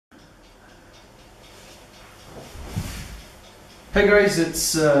Hey guys,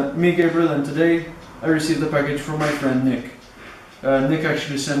 it's me Gabriel, and today I received a package from my friend Nick. Nick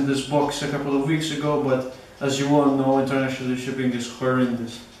actually sent this box a couple of weeks ago, but as you all know, international shipping is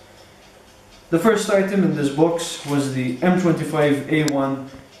horrendous. The first item in this box was the M25A1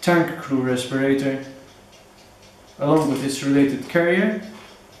 tank crew respirator, along with its related carrier,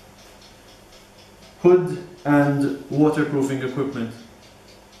 hood and waterproofing equipment.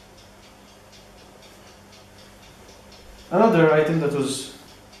 Another item that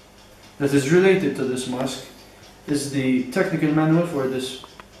is related to this mask is the technical manual for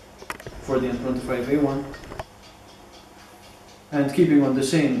the M25A1. And keeping on the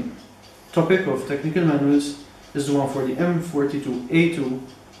same topic of technical manuals is the one for the M42A2,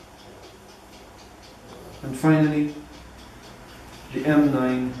 and finally the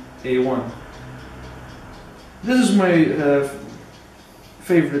M9A1. This is my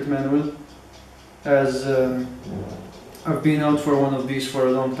favorite manual, as I've been out for one of these for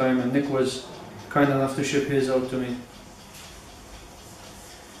a long time, and Nick was kind enough to ship his out to me.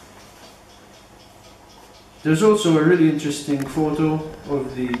 There's also a really interesting photo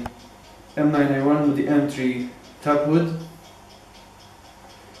of the M9A1 with the M3 tap hood,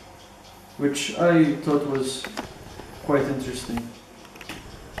 which I thought was quite interesting.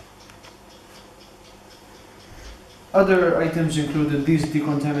 Other items included these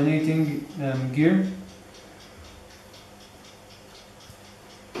decontaminating gear,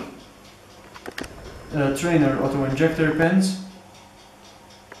 trainer auto-injector pens,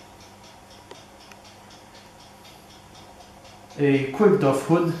 a quick doff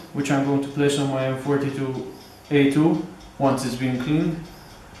hood, which I'm going to place on my M42A2 once it's been cleaned,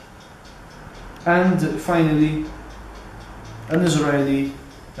 and finally an Israeli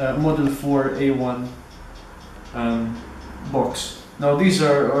Model 4A1 box. Now these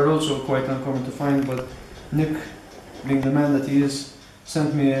are also quite uncommon to find, but Nick, being the man that he is,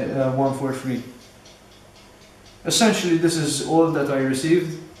 sent me one for free. Essentially, this is all that I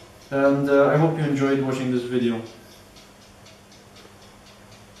received, and I hope you enjoyed watching this video.